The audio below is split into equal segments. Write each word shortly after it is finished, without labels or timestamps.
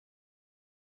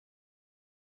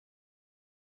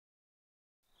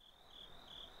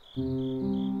OK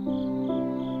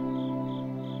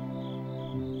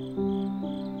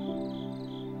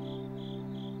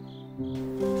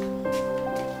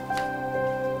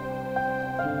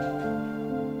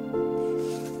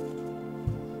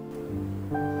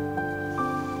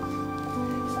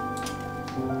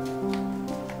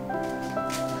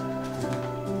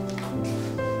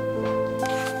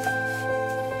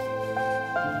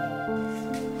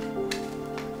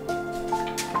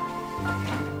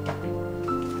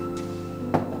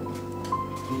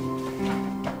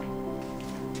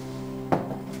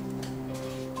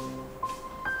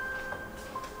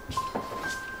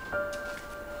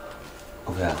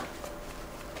啊，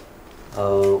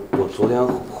我昨天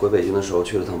回北京的时候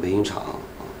去了趟北影厂，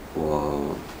我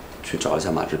去找了一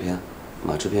下马制片，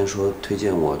马制片说推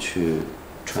荐我去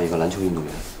穿一个篮球运动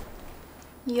员。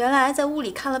你原来在屋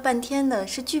里看了半天的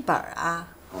是剧本啊？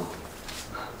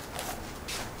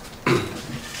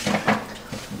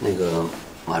那个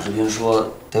马制片说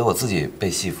得我自己备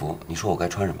戏服，你说我该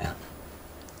穿什么呀？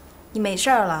你没事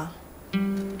儿了？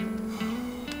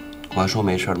我还说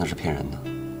没事儿，那是骗人的。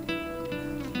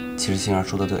其实欣儿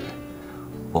说的对，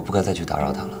我不该再去打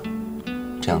扰她了，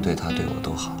这样对她对我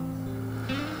都好。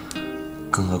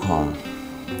更何况，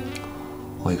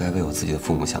我也该为我自己的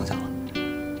父母想想了。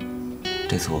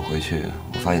这次我回去，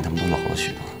我发现他们都老了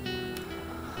许多。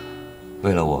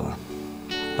为了我，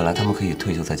本来他们可以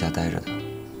退休在家待着的，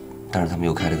但是他们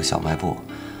又开了个小卖部，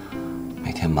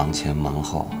每天忙前忙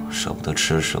后，舍不得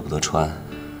吃，舍不得穿，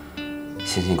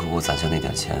辛辛苦苦攒下那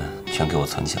点钱，全给我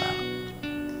存起来了。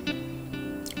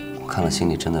我看了心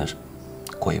里真的是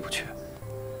过意不去，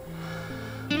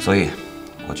所以，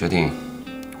我决定，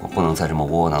我不能再这么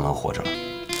窝窝囊囊活着了，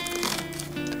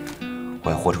我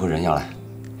要活出个人样来。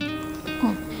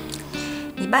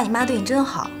你爸你妈对你真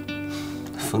好。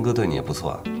峰哥对你也不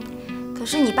错啊。可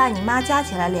是你爸你妈加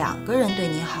起来2个人对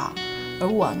你好，而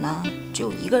我呢，只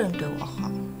有1个人对我好。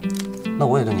那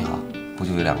我也对你好，不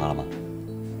就有2个了吗？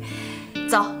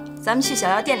走，咱们去小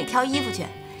药店里挑衣服去。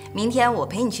明天我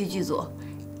陪你去剧组，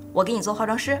我给你做化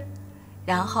妆师，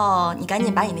然后你赶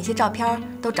紧把你那些照片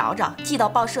都找找，寄到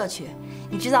报社去。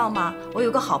你知道吗？我有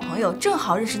个好朋友，正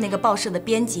好认识那个报社的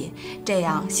编辑，这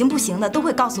样行不行的都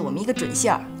会告诉我们一个准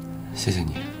信儿。谢谢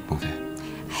你，孟非。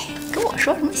哎，跟我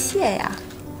说什么谢呀？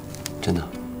真的，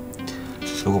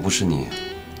如果不是你，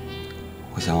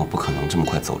我想我不可能这么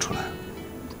快走出来。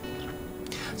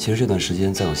其实这段时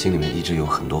间，在我心里面一直有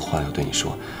很多话要对你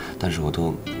说，但是我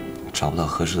都找不到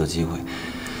合适的机会。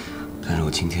但是我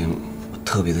今天，我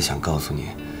特别的想告诉你，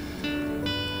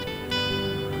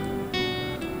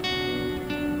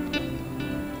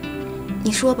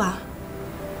你说吧。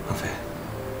孟非。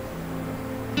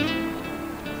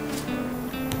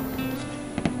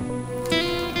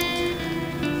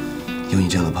有你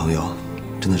这样的朋友，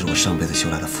真的是我上辈子修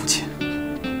来的福气。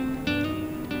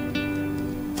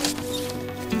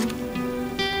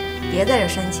别在这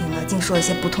煽情了，净说一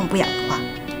些不痛不痒的话，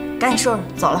赶紧收拾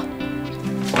走了。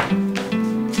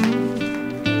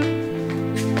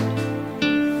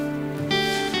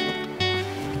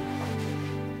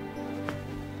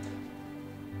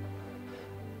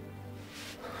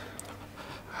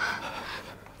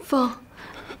风，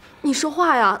你说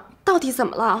话呀，到底怎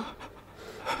么了？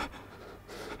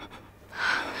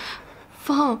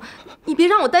风，你别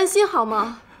让我担心好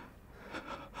吗？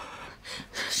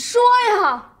说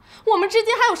呀，我们之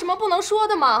间还有什么不能说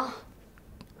的吗？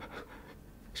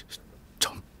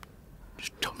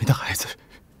赵明的孩子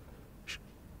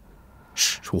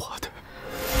是我的。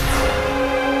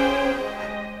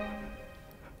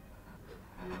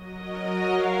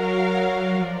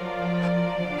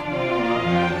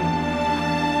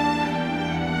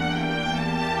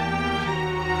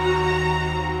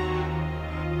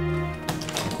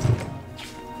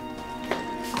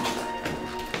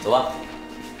走吧。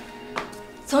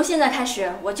从现在开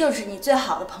始，我就是你最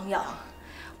好的朋友，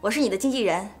我是你的经纪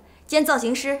人，兼造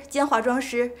型师，兼化妆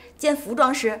师，兼服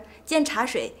装师，兼茶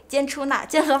水，兼出纳，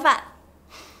兼盒饭。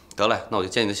得嘞，那我就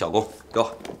兼你的小工，给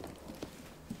我。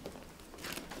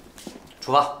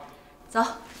出发。走。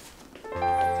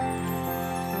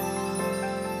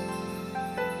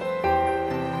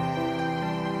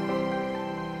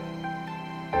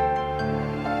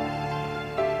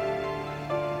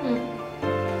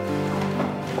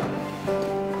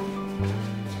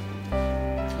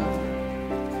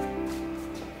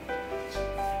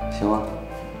行吗？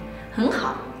很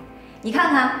好，你看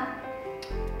看，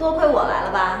多亏我来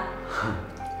了吧？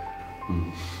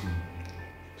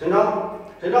陈昭，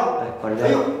陈昭，哎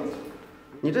呦，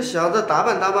你这小子打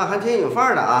扮还挺有范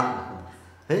儿的啊！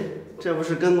哎，这不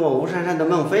是跟过吴珊珊的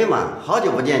孟非吗？好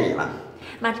久不见你了。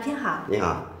马制片好。你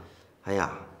好。哎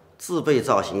呀，自备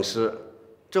造型师，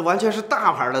这完全是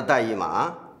大牌的待遇嘛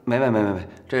啊！没，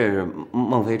这是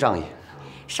孟非仗义。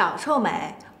少臭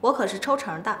美，我可是抽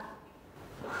成的。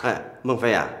哎，孟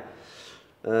非啊，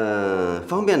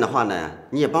方便的话呢，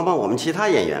你也帮帮我们其他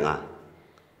演员啊。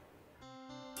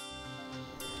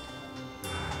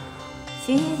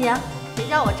行，谁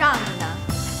叫我仗义呢？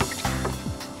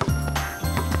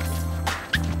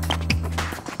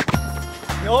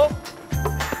有。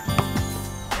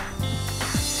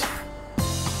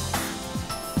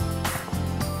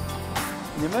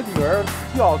你们几个人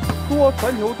需要多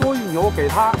传球、多运球给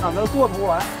他，让他多投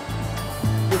篮，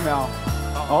听没有？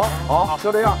好，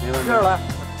就这样，接着来。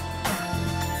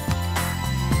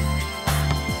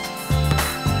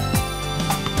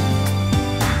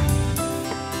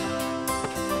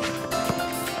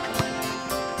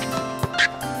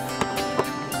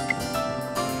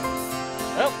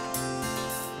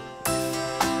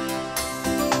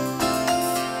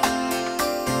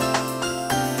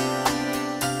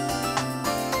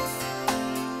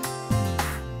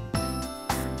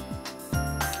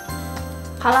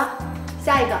好了，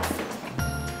下一个。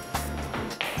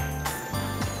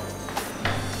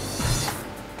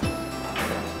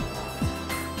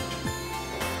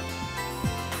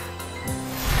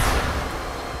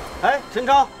哎，陈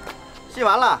超，戏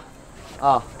完了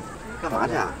啊？你干嘛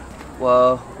去啊？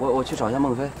我去找一下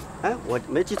孟非。哎，我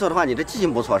没记错的话，你这记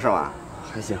性不错是吧？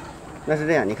还行。那是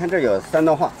这样，你看这有3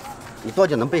段话，你多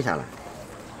久能背下来？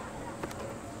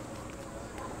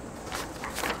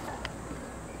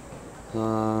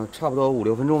差不多5、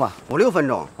6分钟吧。5、6分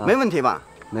钟，没问题吧？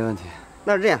没问题。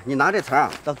那是这样，你拿这词儿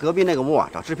啊，到隔壁那个屋啊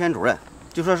找制片主任，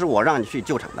就说是我让你去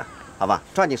救场的，好吧？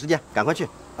抓紧时间，赶快去。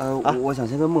我想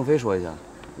先跟孟非说一下。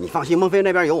你放心，孟非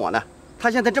那边有我呢，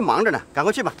他现在正忙着呢，赶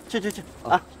快去吧，去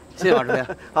啊！谢谢马主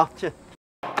编。好，去。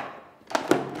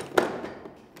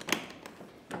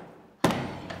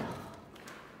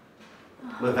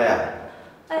孟非啊，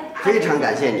非常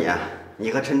感谢你啊！你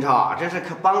和陈超啊，真是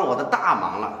可帮了我的大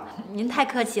忙了。您太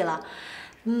客气了。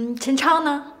陈超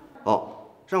呢？哦，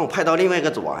让我派到另外一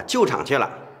个组啊救场去了。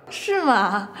是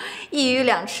吗？一鱼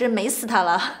两吃，美死他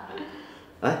了。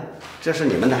哎，这是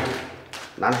你们的，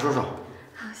拿着数数。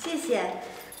好，谢谢。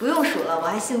不用数了，我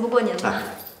还信不过您呢。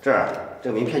这儿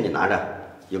这个名片你拿着，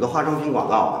有个化妆品广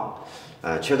告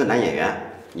啊，缺个男演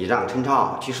员，你让陈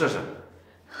超去试试。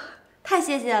太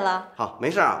谢谢了。好，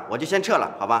没事啊，我就先撤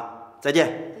了，好吧？再见。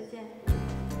再见。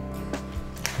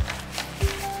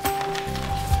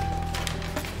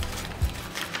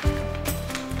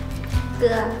哥，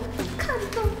看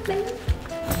到没？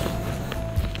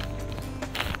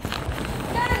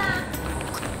这儿呢。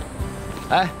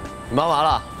哎，你忙完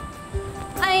了？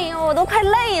哎呦，我都快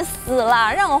累死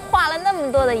了，让我画了那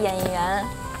么多的演员。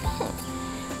哼，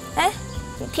哎，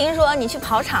听说你去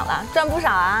跑场了，赚不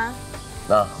少啊？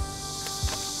那。哦，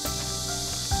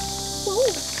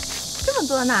这么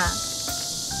多呢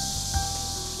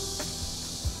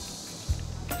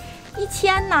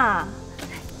！1000呢。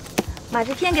马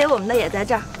制片给我们的也在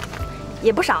这儿，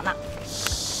也不少呢。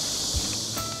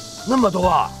那么多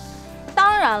啊！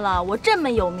当然了，我这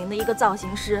么有名的一个造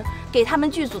型师，给他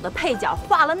们剧组的配角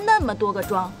化了那么多个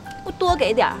妆，不多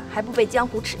给点儿，还不被江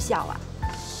湖耻笑啊！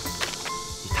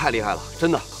你太厉害了，真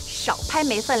的。少拍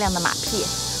没分量的马屁。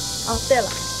哦，对了，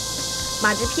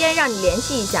马制片让你联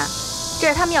系一下，这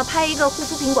是他们要拍一个护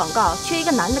肤品广告，缺一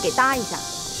个男的给搭一下。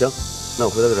行，那我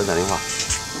回头给他打电话。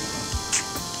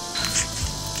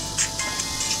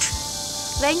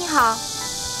喂，你好。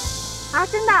啊，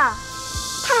真的？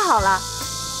太好了，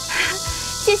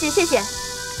谢谢谢谢。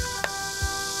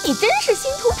你真是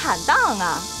心图坦荡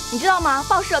啊！你知道吗？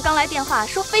报社刚来电话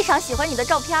说非常喜欢你的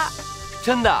照片。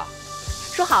真的？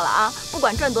说好了啊，不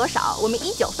管赚多少，我们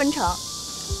1/9分成。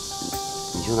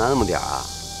你就拿那么点儿啊？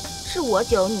是我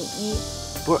9，你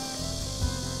1。不是，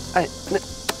哎，那，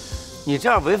你这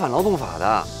样违反劳动法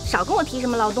的。少跟我提什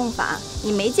么劳动法，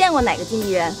你没见过哪个经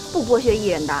纪人不剥削艺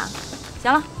人的。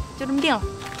行了，就这么定了。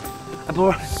哎，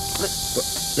不是，那不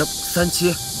是要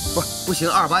37，不行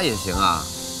，28也行啊。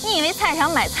你以为菜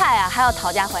场买菜啊还要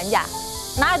讨价还价？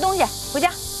拿着东西回家。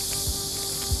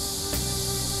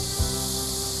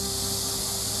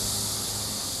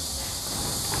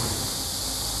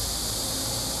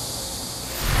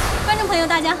观众朋友，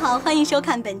大家好，欢迎收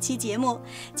看本期节目。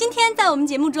今天在我们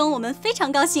节目中，我们非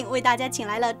常高兴为大家请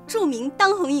来了著名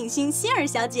当红影星欣儿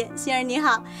小姐，欣儿你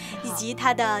好，以及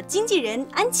她的经纪人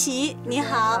安琪，你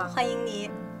好，欢迎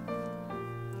你。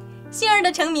欣儿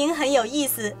的成名很有意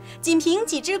思，仅凭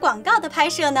几支广告的拍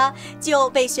摄呢，就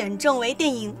被选中为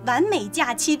电影《完美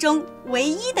假期》中唯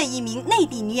一的一名内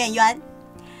地女演员。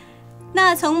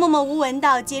那从默默无闻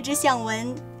到皆知巷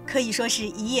闻，可以说是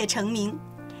一夜成名。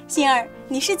欣儿，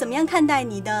你是怎么样看待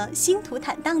你的星途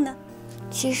坦荡呢？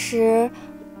其实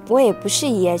我也不是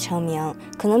一夜成名，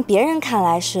可能别人看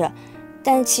来是，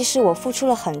但其实我付出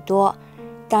了很多。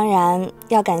当然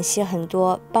要感谢很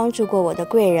多帮助过我的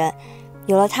贵人，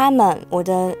有了他们，我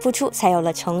的付出才有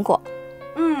了成果。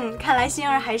看来欣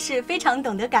儿还是非常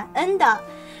懂得感恩的。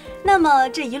那么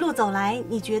这一路走来，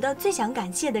你觉得最想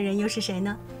感谢的人又是谁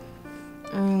呢？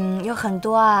有很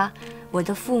多啊，我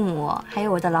的父母，还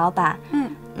有我的老板，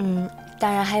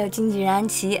当然还有经纪人安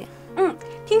琪。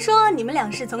听说你们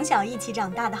俩是从小一起长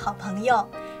大的好朋友，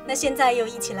那现在又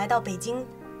一起来到北京，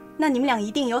那你们俩一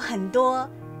定有很多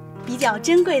比较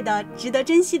珍贵的、值得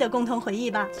珍惜的共同回忆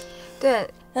吧？对，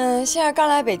欣儿刚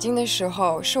来北京的时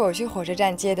候，是我去火车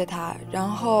站接的她，然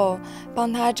后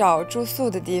帮她找住宿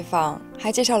的地方，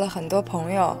还介绍了很多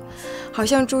朋友，好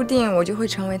像注定我就会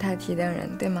成为她的提灯人，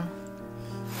对吗？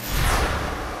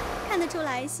看得出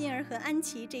来，欣儿和安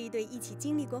琪这一对一起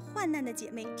经历过患难的姐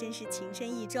妹，真是情深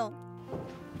意重。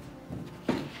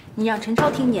你让陈超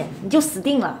听见，你就死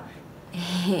定了。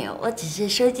我只是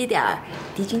收集点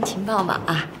敌军情报嘛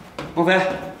啊。孟非，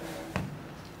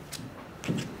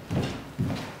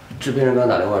制片人刚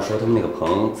打电话说他们那个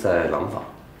棚在廊坊。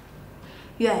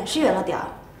远是远了点儿，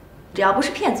只要不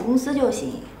是骗子公司就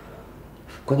行。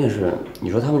关键是你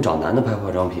说他们找男的拍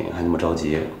化妆品还那么着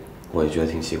急，我也觉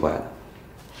得挺奇怪的。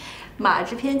马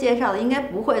制片介绍的应该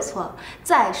不会错。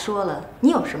再说了，你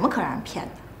有什么可让人骗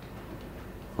的？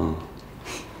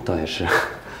倒也是。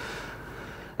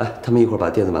哎，他们一会儿把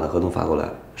电子版的合同发过来，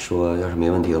说要是没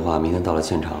问题的话，明天到了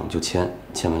现场就签，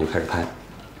签完就开始拍。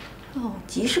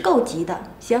急是够急的。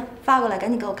行，发过来，赶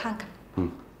紧给我看看。最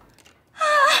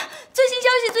新消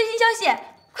息，最新消息，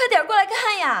快点过来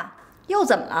看呀！又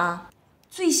怎么了？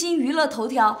最新娱乐头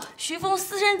条：徐峰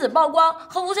私生子曝光，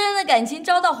和吴珊珊的感情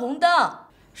遭到红灯。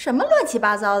什么乱七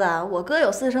八糟的？我哥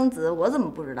有私生子，我怎么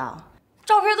不知道？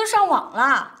照片都上网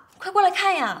了，快过来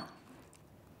看呀！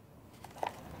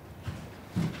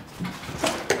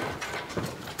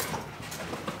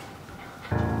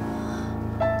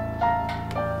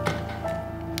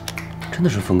真的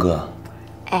是峰哥。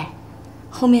哎，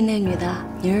后面那女的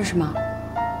你认识吗？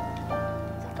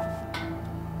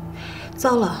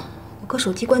糟了，我哥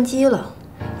手机关机了，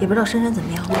也不知道珊珊怎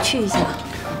么样，我去一下。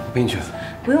我陪你去。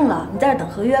不用了，你在这等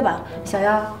合约吧。小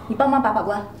妖，你帮忙把把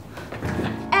关。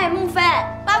哎，孟非，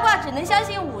八卦只能相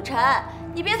信50%，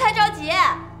你别太着急。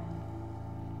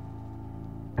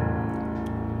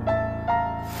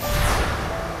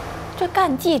这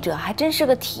干记者还真是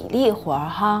个体力活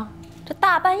哈，这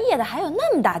大半夜的还有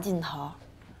那么大劲头，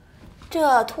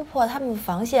这突破他们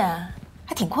防线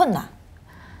还挺困难。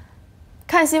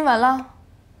看新闻了？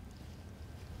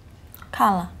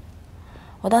看了，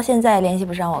我到现在也联系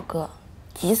不上我哥，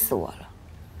急死我了。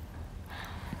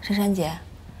珊珊姐，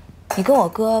你跟我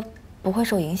哥不会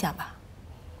受影响吧？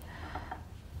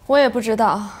我也不知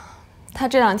道，他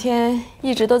这2天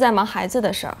一直都在忙孩子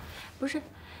的事儿。不是，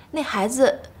那孩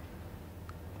子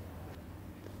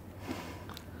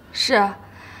是啊，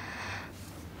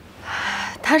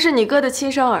他是你哥的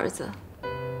亲生儿子。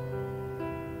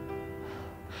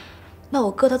那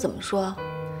我哥他怎么说？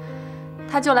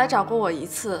他就来找过我1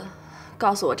次，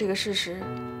告诉我这个事实。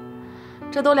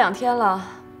这都2天了，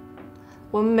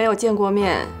我们没有见过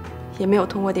面，也没有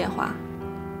通过电话。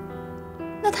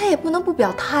那他也不能不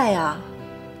表态呀。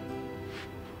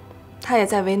他也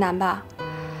在为难吧？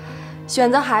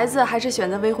选择孩子还是选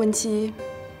择未婚妻，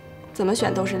怎么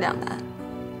选都是两难。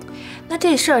那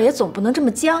这事儿也总不能这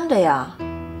么僵着呀。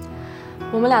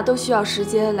我们俩都需要时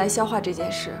间来消化这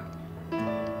件事。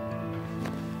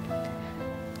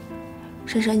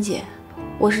珊珊姐，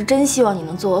我是真希望你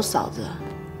能做我嫂子。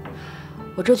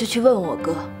我这就去问问我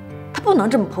哥，他不能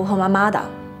这么婆婆妈妈的。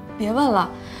别问了，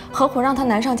何苦让他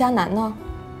难上加难呢？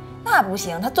那不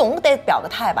行，他总得表个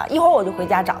态吧。一会儿我就回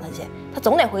家找他去，他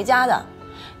总得回家的。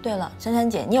对了，珊珊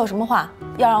姐，你有什么话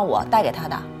要让我带给他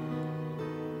的？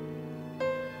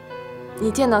你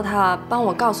见到他，帮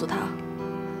我告诉他，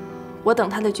我等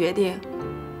他的决定。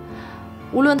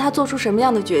无论他做出什么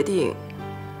样的决定，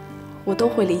我都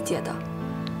会理解的。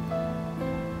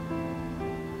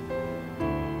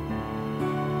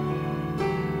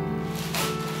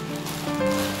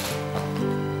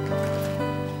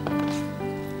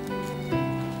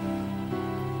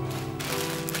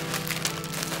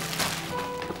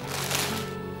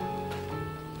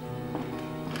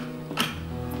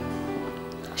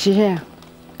谢谢，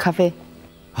咖啡。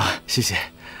啊，谢谢。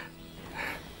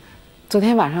昨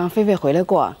天晚上菲菲回来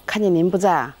过，看见您不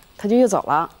在啊，她就又走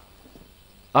了。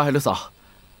啊，刘嫂，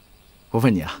我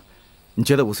问你啊，你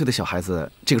觉得5岁的小孩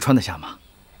子这个穿得下吗？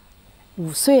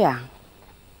 5岁啊，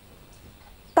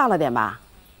大了点吧？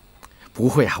不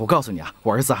会啊，我告诉你啊，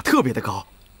我儿子啊特别的高，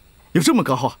有这么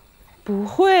高啊？不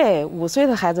会，5岁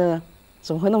的孩子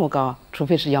怎么会那么高？除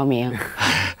非是姚明。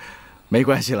没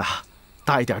关系了，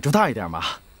大一点就大一点嘛，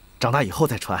长大以后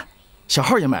再穿。小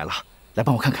号也买了，来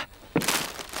帮我看看。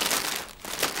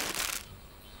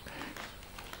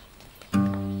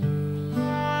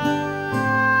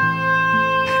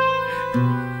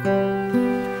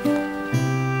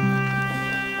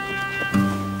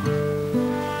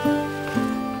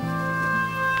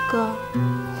哥，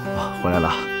回来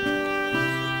了。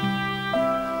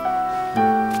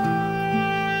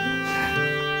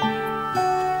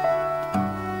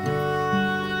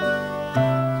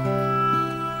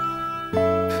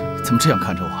怎么这样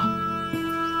看着我？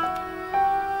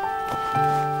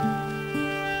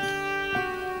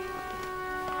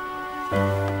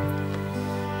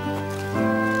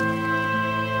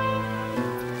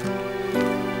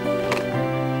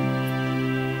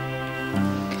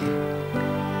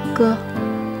哥，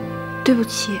对不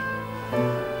起，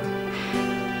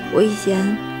我以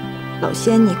前老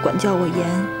嫌你管教我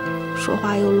严，说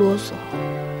话又啰嗦。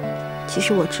其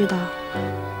实我知道，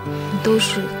你都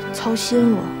是操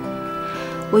心我。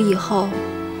我以后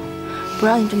不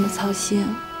让你这么操心，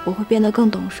我会变得更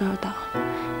懂事的。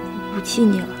我不气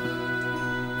你了。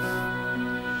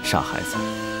傻孩子，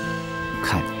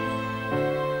看你，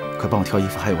快帮我挑衣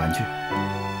服，还有玩具。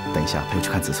等一下陪我去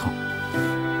看子聪。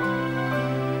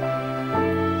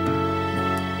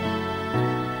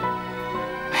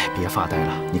哎，别发呆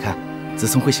了，你看，子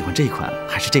聪会喜欢这一款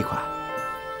还是这款？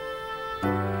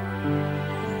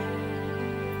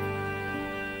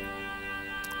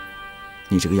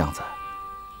你这个样子，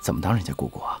怎么当人家姑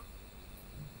姑啊？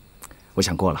我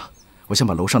想过了，我想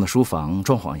把楼上的书房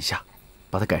装潢一下，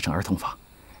把它改成儿童房，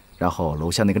然后楼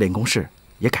下那个练功室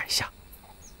也改一下，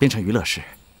变成娱乐室。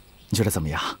你觉得怎么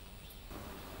样？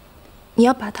你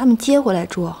要把他们接回来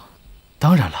住？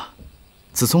当然了，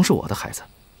子聪是我的孩子，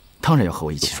当然要和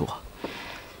我一起住啊。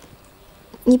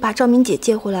你把赵敏姐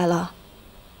接回来了，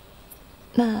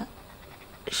那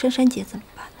珊珊姐怎么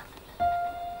办？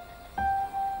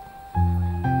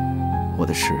我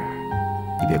的事，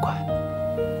你别管。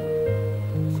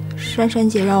珊珊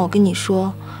姐让我跟你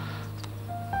说，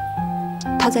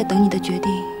她在等你的决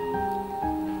定，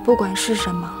不管是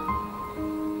什么，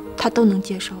她都能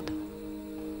接受的。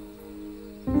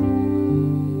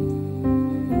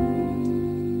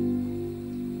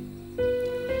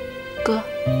哥，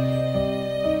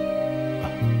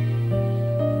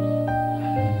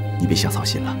你别瞎操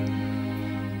心了。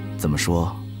怎么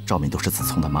说，赵敏都是子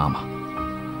聪的妈妈。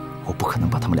我不可能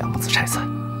把他们两母子拆散。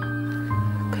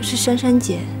可是珊珊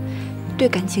姐对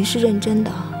感情是认真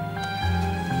的，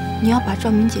你要把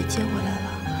赵敏姐接回来了，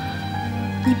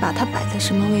你把她摆在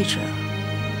什么位置？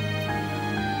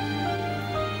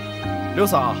刘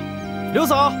嫂，刘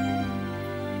嫂，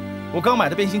我刚买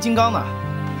的变形金刚呢。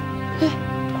对，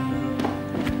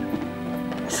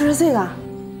是这个？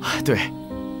对，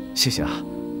谢谢啊。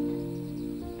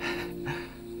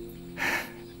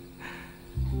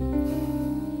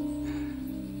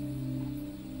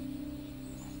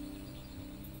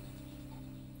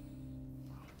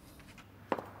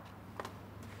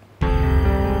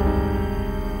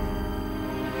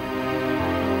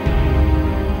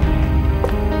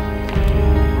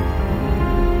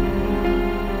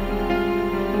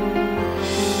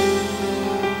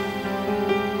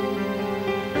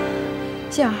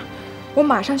杏儿，我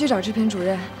马上去找制片主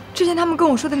任。之前他们跟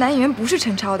我说的男演员不是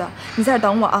陈超的，你在这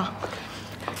等我啊。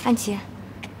安琪，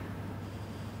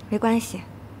没关系。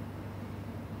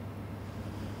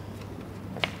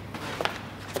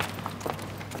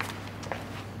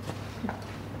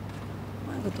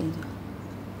换个动作。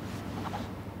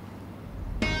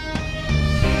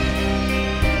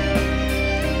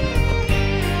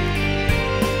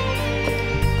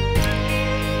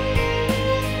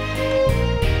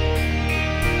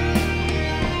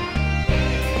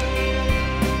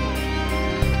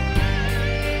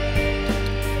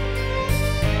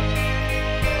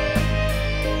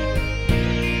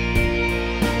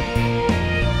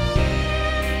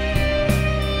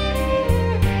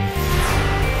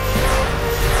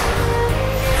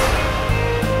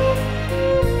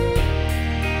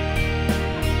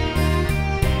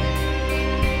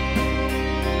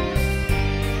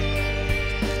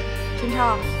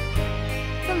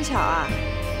这么巧啊！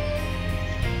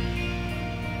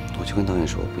我就跟导演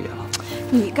说我不演了。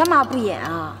你干嘛不演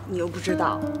啊？你又不知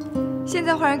道。现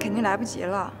在换人肯定来不及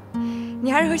了，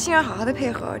你还是和欣儿好好的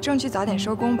配合，争取早点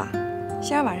收工吧。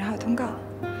欣儿晚上还有通告。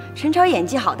陈超演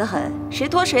技好得很，谁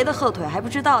拖谁的后腿还不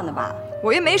知道呢吧？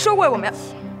我又没说过我们要。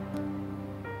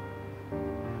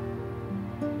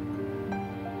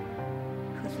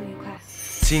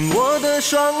紧握的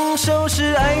双手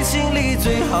是爱情里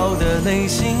最好的内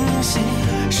心戏，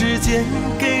时间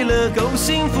给了够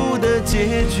幸福的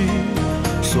结局，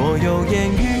所有言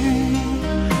语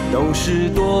都是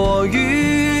多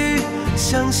余，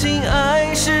相信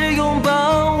爱是拥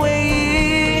抱唯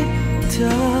一的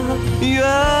原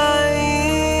因。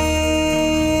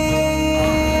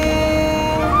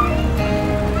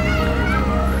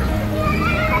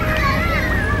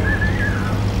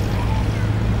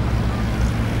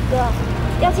哥，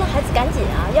要见孩子赶紧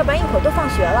啊，要不然一会儿都放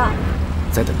学了。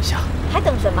再等一下。还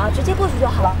等什么？直接过去就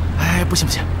好了。哎，不行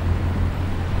不行，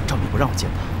赵敏不让我见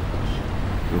他。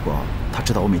如果他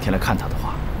知道我每天来看他的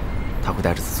话，他会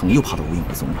带着子聪又跑得无影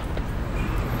无踪了。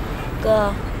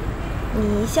哥，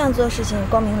你一向做事情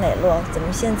光明磊落，怎么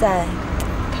现在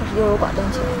开始优柔寡断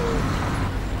起来了？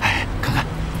哎，看看，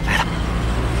来了。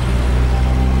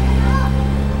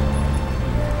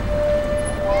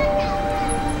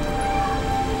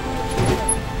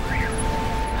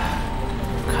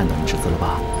看到你侄子了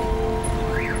吧？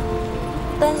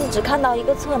但是只看到一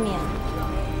个侧面。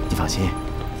你放心，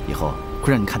以后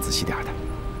会让你看仔细点的。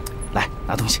来，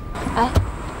拿东西。哎，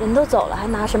人都走了，还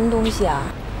拿什么东西啊？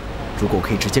如果我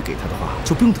可以直接给他的话，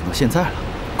就不用等到现在了。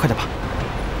快点吧。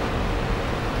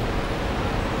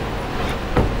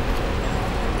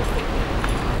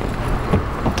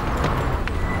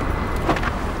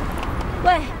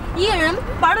喂，一个人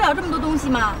玩得了这么多东西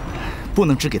吗？不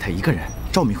能只给他一个人，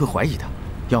赵敏会怀疑的。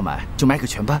要买就买给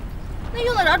全班。那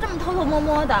用得着这么偷偷摸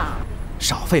摸的？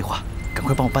少废话，赶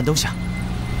快帮我搬东西啊！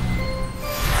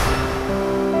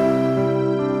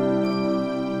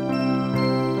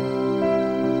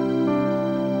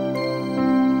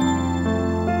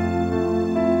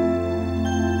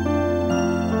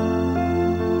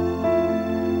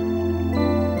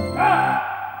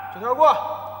这条过，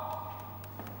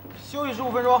休息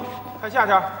15分钟，看下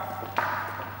条。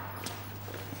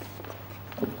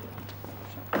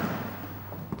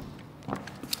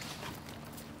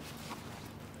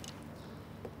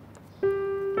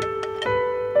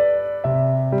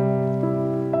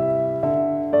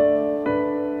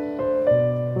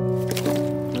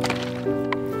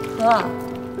哥。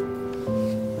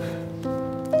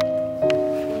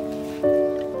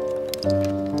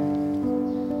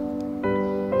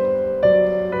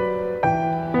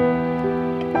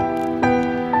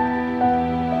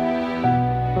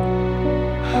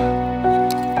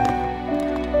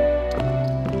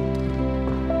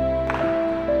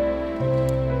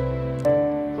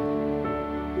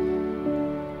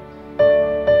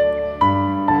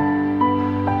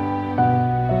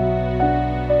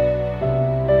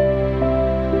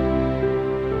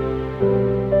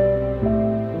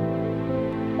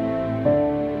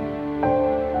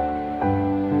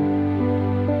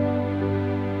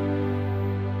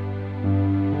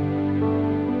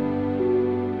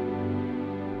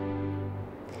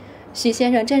许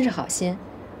先生真是好心，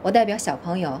我代表小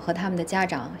朋友和他们的家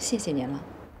长谢谢您了。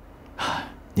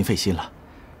您费心了，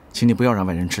请你不要让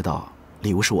外人知道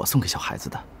礼物是我送给小孩子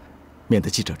的，免得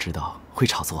记者知道会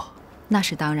炒作。那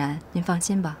是当然，您放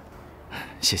心吧。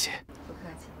谢谢。不客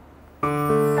气。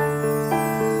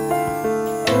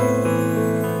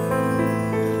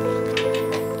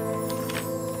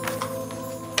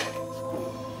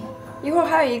一会儿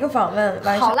还有一个访问，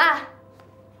晚上。好啦，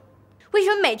为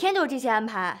什么每天都有这些安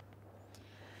排？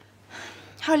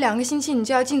还有2个星期你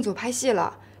就要进组拍戏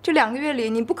了，这2个月里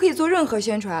你不可以做任何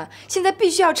宣传，现在必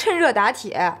须要趁热打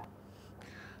铁。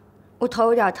我头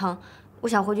有点疼，我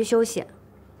想回去休息。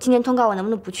今天通告我能不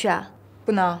能不去啊？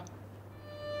不能。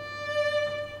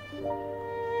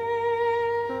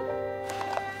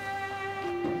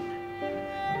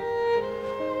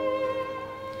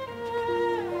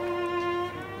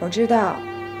我知道，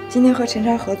今天和陈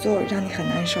超合作让你很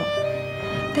难受，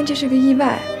但这是个意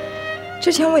外。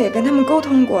之前我也跟他们沟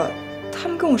通过，他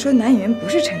们跟我说男演员不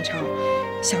是陈超，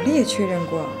小丽也确认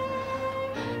过。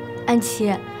安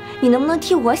琪，你能不能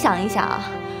替我想一想啊？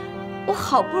我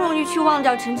好不容易去忘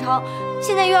掉陈超，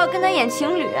现在又要跟他演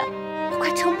情侣，我快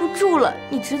撑不住了，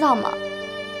你知道吗？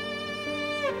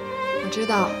我知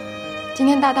道，今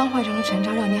天搭档换成了陈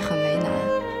超，让你很为难。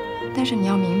但是你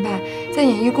要明白，在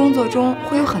演艺工作中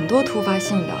会有很多突发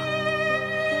性的，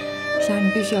想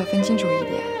你必须要分清楚一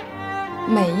点。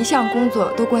每一项工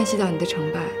作都关系到你的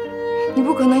成败，你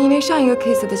不可能因为上一个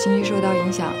case 的情绪受到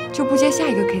影响就不接下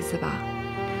一个 case 吧？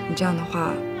你这样的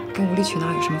话跟无理取闹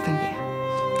有什么分别？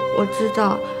我知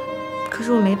道，可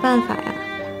是我没办法呀。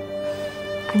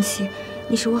安琪，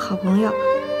你是我好朋友，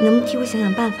你能不能替我想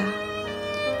想办法？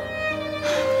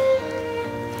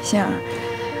欣儿，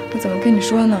我怎么跟你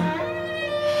说呢？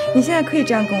你现在可以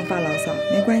这样跟我发牢骚，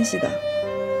没关系的。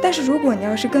但是如果你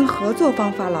要是跟合作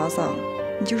方发牢骚，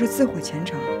你就是自毁前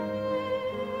程。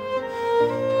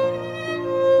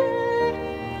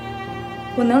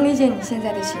我能理解你现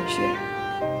在的情绪，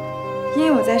因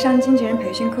为我在上经纪人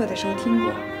培训课的时候听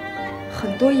过，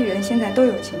很多艺人现在都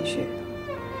有情绪，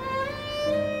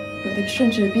有的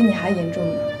甚至比你还严重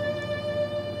呢。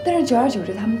但是久而久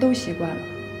之，他们都习惯了。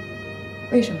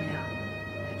为什么呀？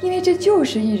因为这就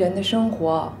是艺人的生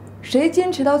活，谁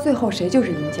坚持到最后，谁就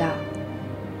是赢家。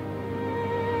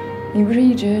你不是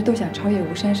一直都想超越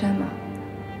吴珊珊吗？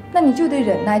那你就得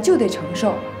忍耐，就得承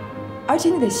受，而且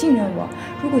你得信任我。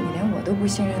如果你连我都不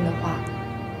信任的话，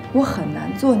我很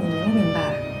难做，你明不明白？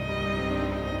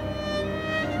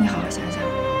你好好想想。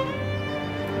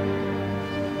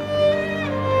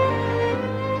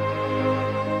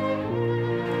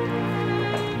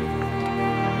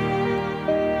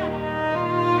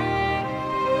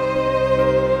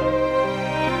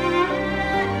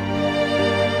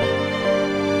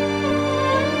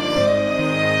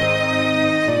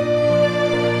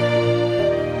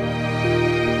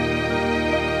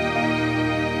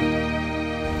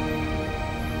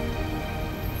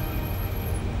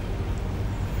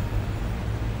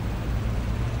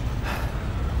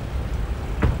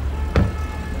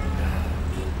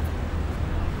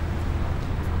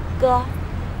哥，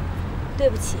对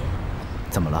不起。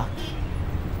怎么了？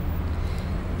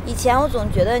以前我总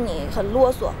觉得你很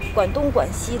啰嗦，管东管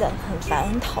西的，很烦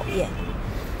很讨厌。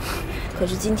可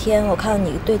是今天我看到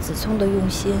你对子聪的用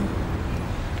心，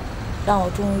让我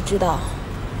终于知道，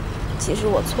其实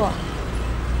我错了。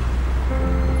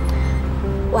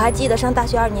我还记得上大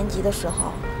学2年级的时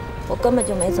候，我根本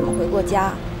就没怎么回过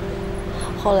家。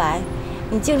后来，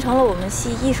你竟成了我们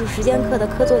系艺术实践课的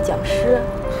客座讲师。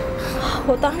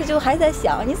我当时就还在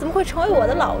想，你怎么会成为我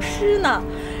的老师呢？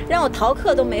让我逃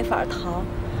课都没法逃。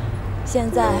现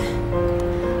在，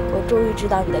我终于知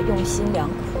道你的用心良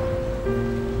苦。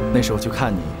那时候去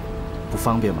看你，不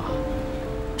方便吗？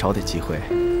找点机会，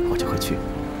我就会去。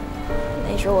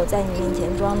那时候我在你面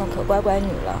前装的可乖乖女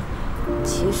了，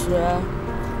其实，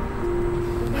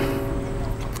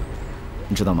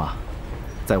你知道吗？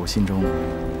在我心中，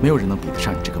没有人能比得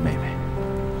上你这个妹妹。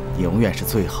你永远是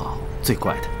最好、最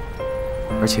乖的。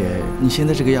而且你现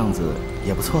在这个样子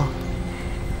也不错。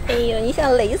哎呦，你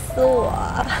想雷死我！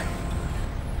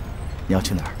你要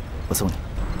去哪儿？我送你。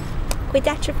回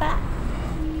家吃饭。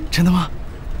真的吗？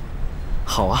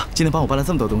好啊，今天帮我搬了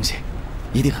这么多东西，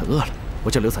一定很饿了。我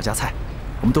就留草夹菜，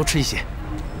我们多吃一些。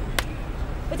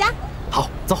回家。好，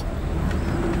走。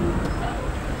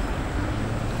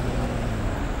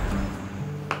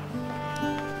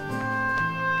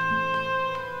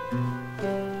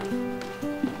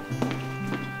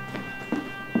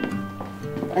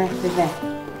哎，菲菲，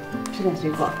吃点水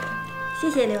果。谢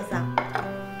谢六嫂。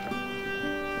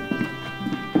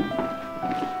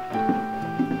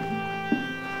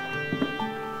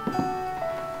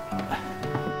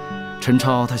陈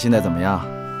超他现在怎么样？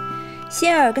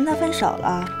欣儿跟他分手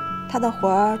了，他的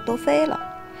魂儿都飞了，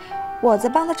我在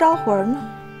帮他招魂呢。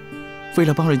为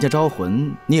了帮人家招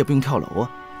魂，你也不用跳楼啊！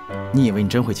你以为你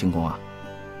真会轻功啊？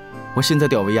我现在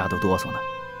吊威亚都哆嗦呢，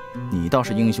你倒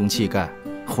是英雄气概，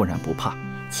浑然不怕。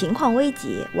情况危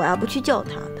急，我要不去救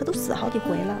他，他都死好几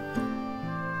回了。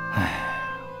唉，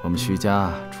我们徐家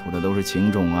出的都是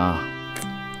情种啊。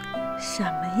什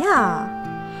么呀？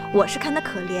我是看他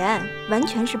可怜，完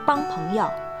全是帮朋友。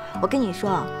我跟你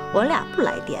说，我们俩不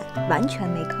来电，完全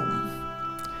没可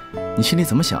能。你心里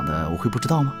怎么想的，我会不知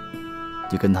道吗？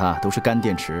你跟他都是干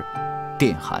电池，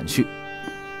电含蓄。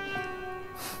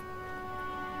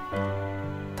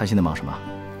他现在忙什么？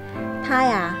他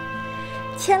呀，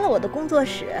签了我的工作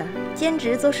室，兼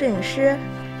职做摄影师，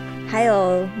还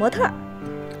有模特。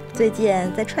最近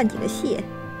在串几个戏。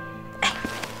哎，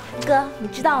哥，你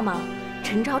知道吗？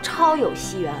陈超超有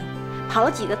戏缘，跑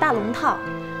了几个大龙套，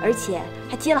而且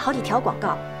还接了好几条广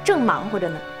告，正忙活着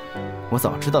呢。我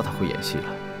早知道他会演戏了。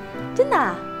真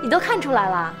的？你都看出来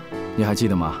了？你还记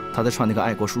得吗？他在串那个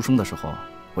爱国书生的时候，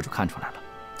我就看出来了。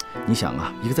你想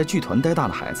啊，一个在剧团待大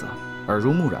的孩子，耳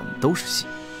濡目染都是戏，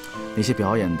那些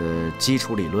表演的基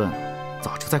础理论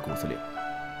早就在骨子里了。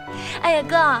哎呀，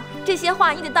哥，这些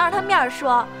话你得当着他面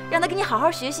说，让他跟你好好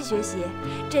学习学习，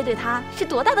这对他是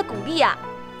多大的鼓励呀！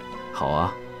好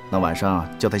啊，那晚上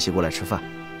叫他一起过来吃饭。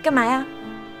干嘛呀？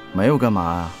没有干嘛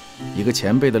啊，一个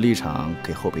前辈的立场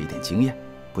给后辈一点经验，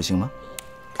不行吗？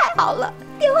太好了，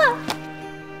电话。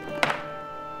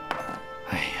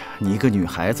哎呀，你一个女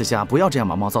孩子家，不要这样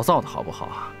毛毛躁躁的好不好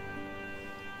啊？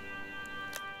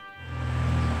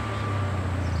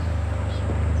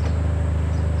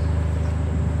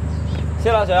谢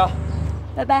了，小姚。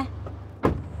拜拜。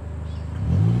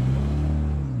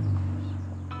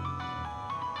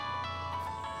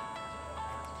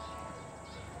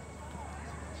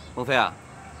孟非啊，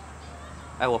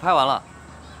哎，我拍完了。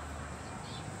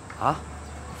啊，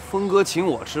峰哥请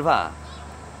我吃饭。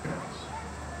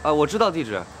啊，我知道地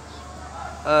址。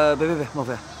别，孟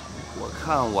非，我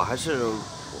看我还是，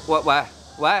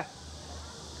喂。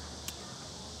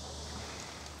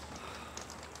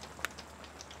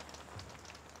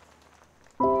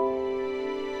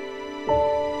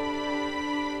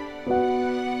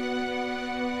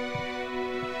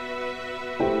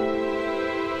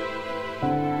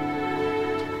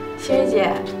欣儿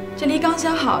姐，这梨刚削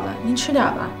好的，您吃点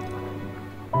吧。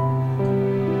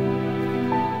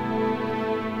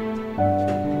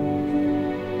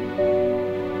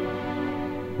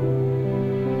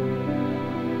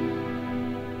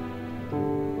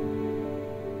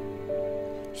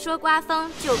说刮风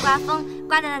就刮风，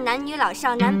刮得那男女老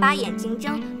少难把眼睛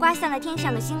睁，刮散了天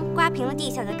上的星，刮平了地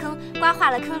下的坑，刮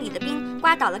化了坑里的冰，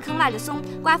刮倒了坑外的松，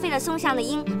刮飞了松上的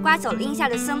鹰，刮走了鹰下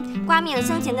的僧，刮灭了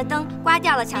僧前的灯，刮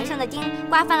掉了墙上的钉，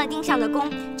刮翻了钉上的弓，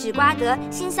只刮得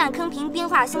心散坑平冰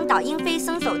化僧倒鹰飞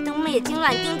僧走灯灭惊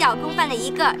乱钉掉空翻的一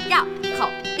个绕口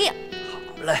令。好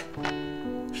嘞，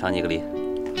赏你一个梨。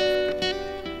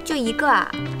就一个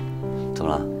啊？怎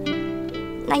么了？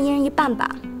那一人一半吧。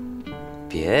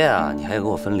别呀，你还要给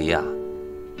我分梨啊？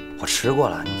我吃过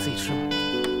了，你自己吃吧。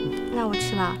那我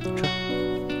吃了。吃。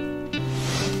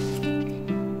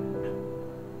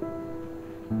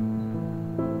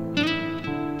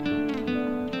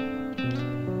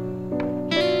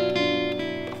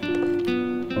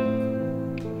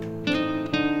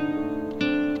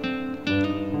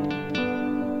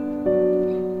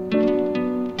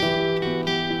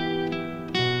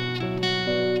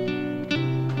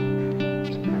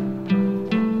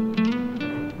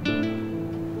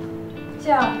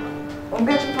我们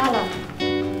该出发了。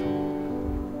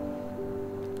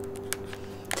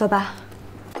走吧。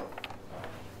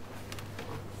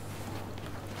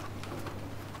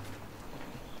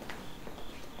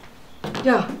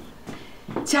哟，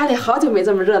家里好久没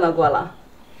这么热闹过了。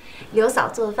刘嫂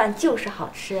做的饭就是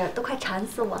好吃，都快馋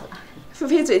死我了。菲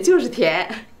菲嘴就是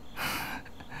甜。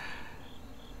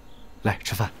来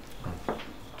吃饭。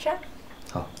吃。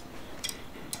好。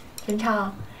陈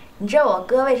超，你知道我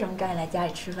哥为什么找你来家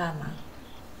里吃饭吗？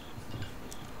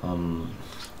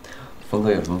峰哥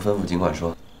有什么吩咐尽管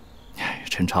说。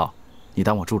陈超，你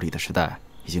当我助理的时代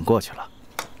已经过去了。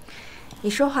你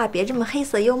说话别这么黑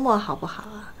色幽默好不好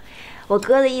啊？我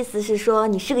哥的意思是说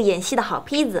你是个演戏的好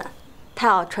坯子，他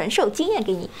要传授经验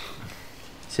给你。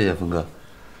谢谢峰哥。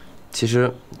其实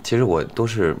我都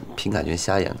是凭感觉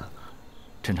瞎演的。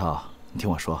陈超，你听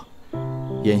我说，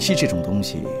演戏这种东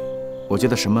西，我觉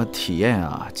得什么体验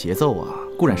啊、节奏啊，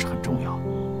固然是很重要。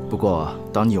不过，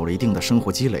当你有了一定的生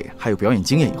活积累，还有表演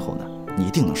经验以后呢，你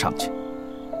一定能上去。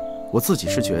我自己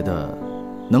是觉得，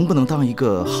能不能当一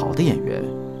个好的演员，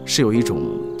是有一种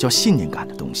叫信念感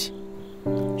的东西。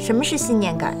什么是信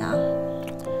念感啊？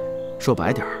说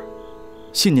白点儿，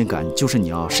信念感就是你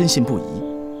要深信不疑，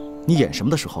你演什么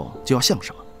的时候就要像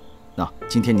什么。那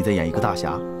今天你在演一个大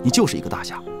侠，你就是一个大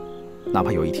侠；哪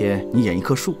怕有一天你演一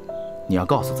棵树，你要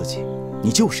告诉自己，你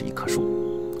就是一棵树。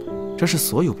这是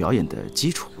所有表演的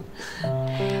基础。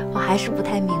我还是不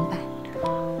太明白。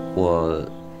我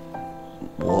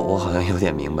好像有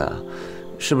点明白啊，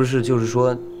是不是就是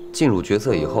说进入角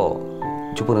色以后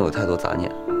就不能有太多杂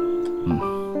念？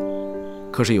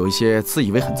可是有一些自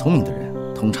以为很聪明的人，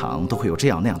通常都会有这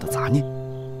样那样的杂念，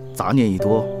杂念一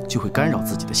多就会干扰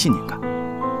自己的信念感，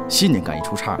信念感一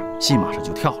出岔，戏马上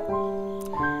就跳了。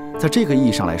在这个意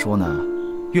义上来说呢，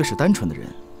越是单纯的人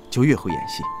就越会演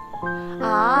戏。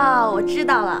啊，我知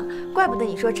道了，怪不得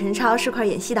你说陈超是块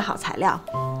演戏的好材料，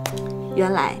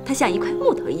原来他像一块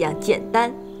木头一样简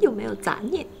单，又没有杂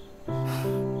念。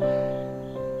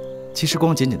其实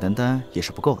光简简单单也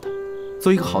是不够的，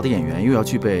做一个好的演员，又要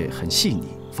具备很细腻、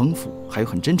丰富，还有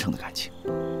很真诚的感情，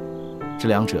这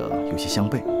两者有些相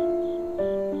悖。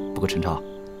不过陈超，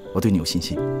我对你有信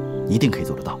心，你一定可以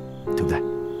做得到，对不对？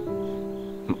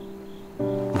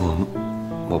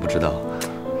我不知道。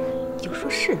就说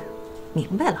是，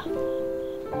明白了。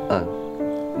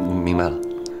明白了。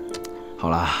好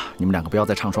了，你们两个不要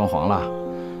再唱双簧了，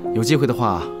有机会的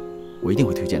话，我一定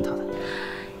会推荐他的。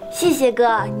谢谢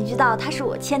哥，你知道他是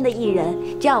我签的艺人，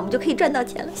这样我们就可以赚到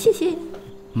钱了。谢谢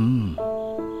你。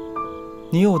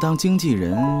你又当经纪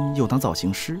人，又当造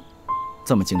型师，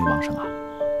这么精力旺盛啊？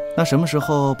那什么时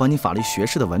候把你法律学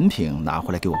士的文凭拿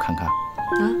回来给我看看？啊？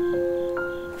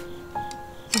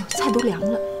哟，菜都凉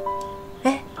了。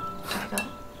哎，找着。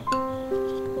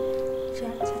这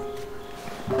样子。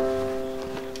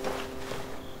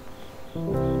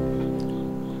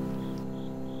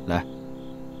来，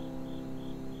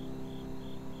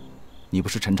你你不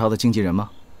是陈超的经纪人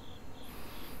吗？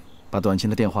把短信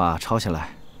的电话抄下来。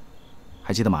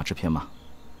还记得马制片吗？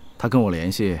他跟我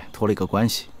联系，托了一个关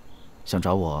系，想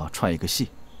找我串一个戏，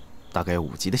大概有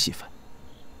5集的戏份。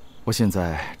我现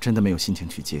在真的没有心情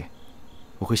去接，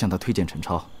我会向他推荐陈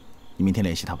超，你明天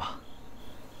联系他吧。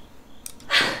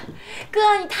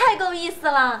哥，你太够意思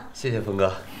了。谢谢峰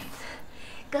哥。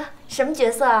哥，什么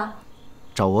角色啊？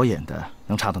找我演的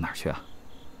能差到哪儿去啊？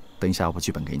等一下我把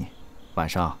剧本给你，晚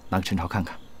上拿给陈超看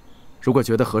看，如果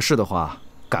觉得合适的话，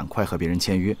赶快和别人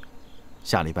签约，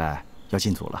下礼拜要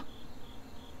进组了。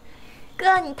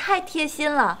哥，你太贴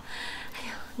心了。哎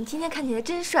呦，你今天看起来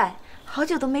真帅，好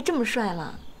久都没这么帅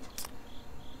了。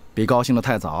别高兴得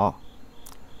太早，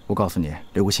我告诉你，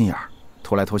留个心眼儿，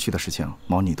拖来拖去的事情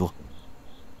毛你多。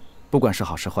不管是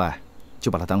好是坏，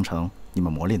就把它当成你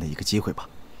们磨练的一个机会吧。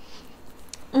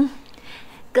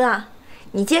哥，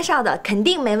你介绍的肯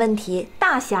定没问题，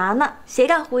大侠呢，谁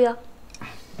敢忽悠？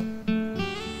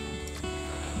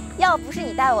要不是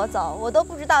你带我走，我都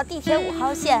不知道地铁5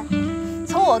号线，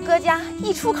从我哥家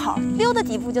一出口溜达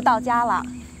几步就到家了。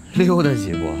溜达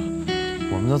几步？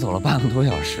我们都走了半个多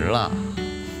小时了。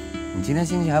你今天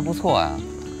心情还不错啊。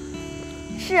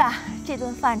是啊，这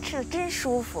顿饭吃得真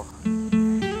舒服。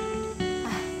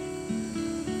哎，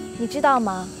你知道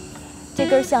吗？这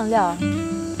根项链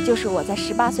就是我在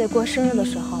18岁过生日的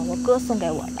时候，我哥送给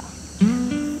我的。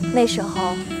那时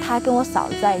候他还跟我嫂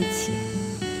子在一起，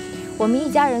我们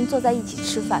一家人坐在一起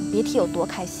吃饭，别提有多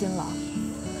开心了。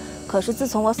可是自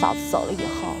从我嫂子走了以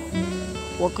后，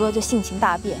我哥就性情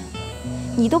大变，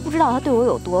你都不知道他对我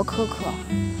有多苛刻。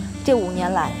这5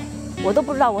年来，我都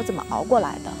不知道我怎么熬过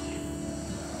来的。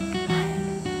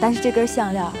但是这根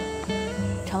项链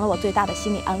成了我最大的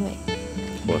心理安慰。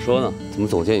我说呢，怎么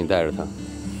总见你带着它？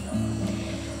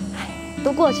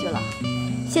都过去了，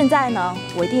现在呢，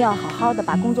我一定要好好的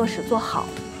把工作室做好，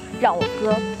让我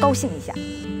哥高兴一下。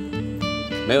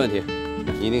没问题，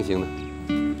你一定行的。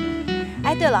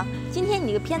哎，对了，今天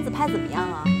你这个片子拍怎么样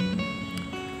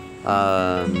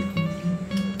啊？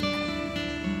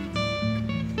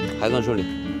还算顺利。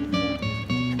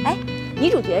哎，女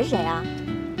主角是谁啊？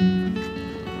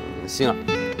星儿。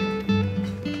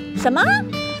什么？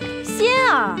仙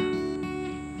儿？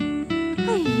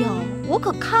哎呦，我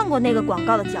可看过那个广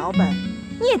告的脚本，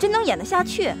你也真能演得下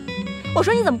去。我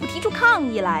说你怎么不提出抗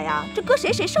议来呀？这搁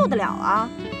谁受得了啊？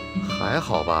还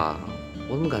好吧，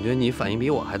我怎么感觉你反应比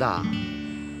我还大？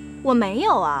我没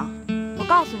有啊，我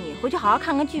告诉你，回去好好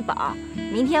看看剧本，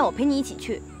明天我陪你一起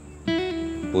去。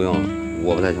不用了，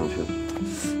我不太想去。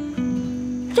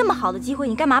这么好的机会，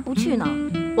你干嘛不去呢？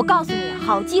我告诉你，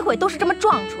好机会都是这么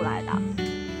撞出来的。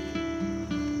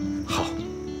好，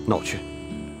那我去。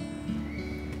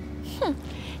哼，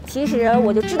其实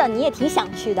我就知道你也挺想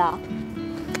去的。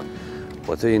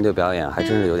我最近对表演还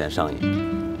真是有点上瘾。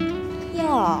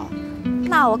哟，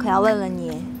那我可要问问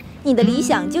你，你的理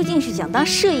想究竟是想当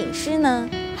摄影师呢，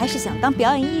还是想当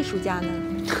表演艺术家呢？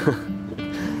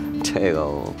这个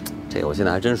我现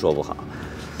在还真说不好。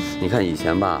你看以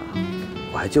前吧，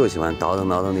我还就喜欢倒腾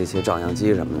那些照相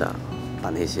机什么的，把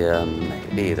那些美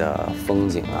丽的风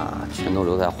景啊，全都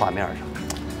留在画面上，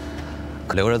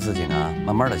可留着自己呢，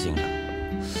慢慢的欣赏。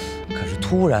可是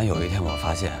突然有一天，我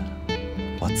发现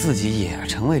我自己也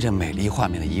成为这美丽画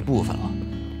面的一部分了。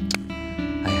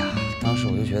哎呀，当时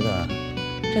我就觉得，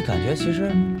这感觉其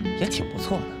实也挺不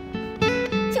错的。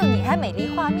就你还美丽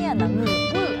画面呢，恶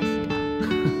心啊！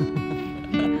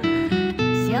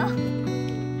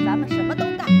行，咱们什么都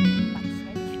干，把钱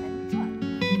全赚。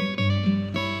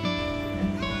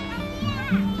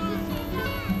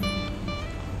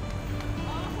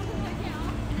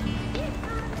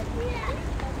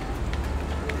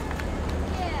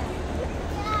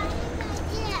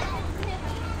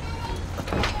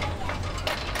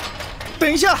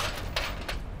等一下，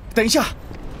等一下。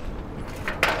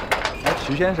哎，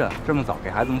徐先生，这么早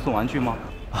给孩子们送玩具吗？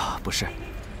啊，不是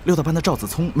，6大班的赵子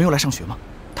聪没有来上学吗？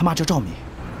他妈叫赵敏。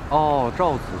哦，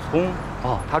赵子聪，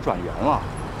哦，他转园了。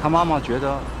他妈妈觉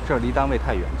得这儿离单位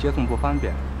太远，接送不方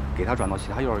便，给他转到其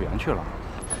他幼儿园去了。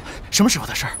什么时候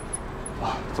的事儿？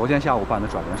啊，昨天下午办的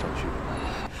转园手续。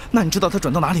那你知道他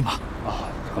转到哪里吗？啊，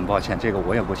很抱歉，这个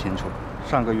我也不清楚。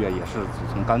上个月也是子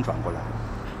聪刚转过来。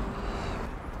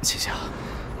谢谢啊。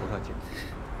不客气。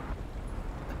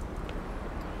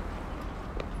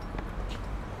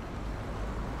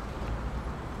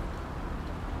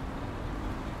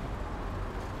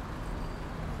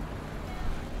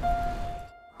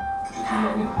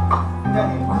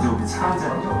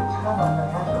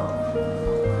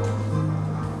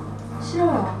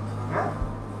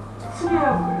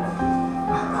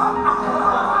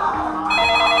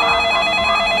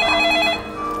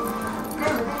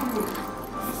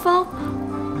芳？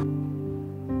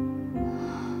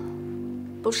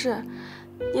不是，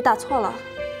你打错了。